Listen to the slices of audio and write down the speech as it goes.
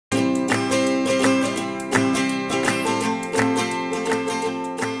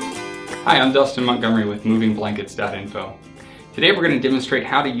Hi, I'm Dustin Montgomery with MovingBlankets.info. Today we're going to demonstrate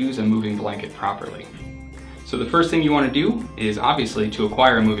how to use a moving blanket properly. So the first thing you want to do is obviously to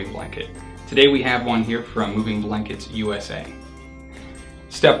acquire a moving blanket. Today we have one here from Moving Blankets USA.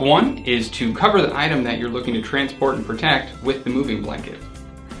 Step one is to cover the item that you're looking to transport and protect with the moving blanket.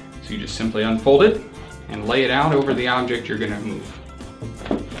 So you just simply unfold it and lay it out over the object you're going to move.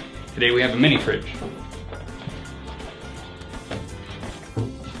 Today we have a mini fridge.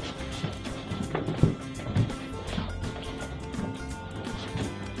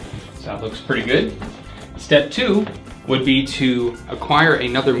 So that looks pretty good. Step two would be to acquire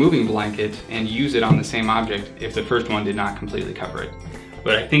another moving blanket and use it on the same object if the first one did not completely cover it.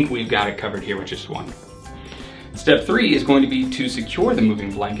 But I think we've got it covered here with just one. Step three is going to be to secure the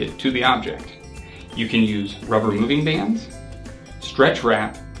moving blanket to the object. You can use rubber moving bands, stretch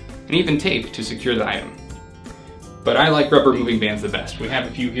wrap, and even tape to secure the item. But I like rubber moving bands the best. We have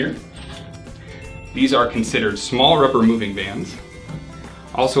a few here. These are considered small rubber moving bands,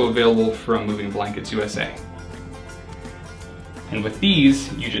 also available from Moving Blankets USA. And with these,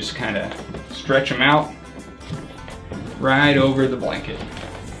 you just kind of stretch them out right over the blanket.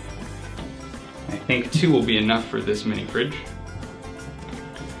 I think two will be enough for this mini fridge.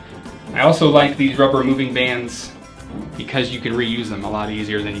 I also like these rubber moving bands because you can reuse them a lot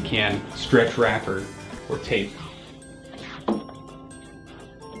easier than you can stretch wrap or tape.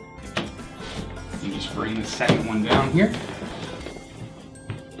 You just bring the second one down here.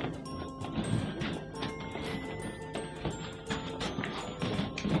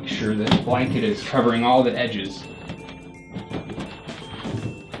 Make sure that the blanket is covering all the edges.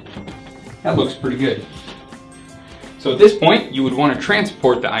 That looks pretty good. So at this point, you would want to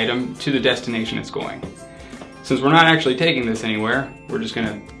transport the item to the destination it's going. Since we're not actually taking this anywhere, we're just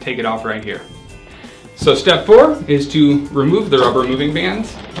going to take it off right here. So step four is to remove the rubber moving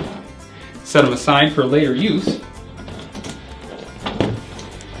bands, set them aside for later use.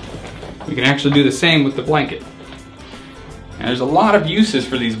 We can actually do the same with the blanket. And there's a lot of uses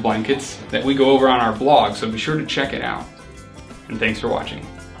for these blankets that we go over on our blog, so be sure to check it out. And thanks for watching.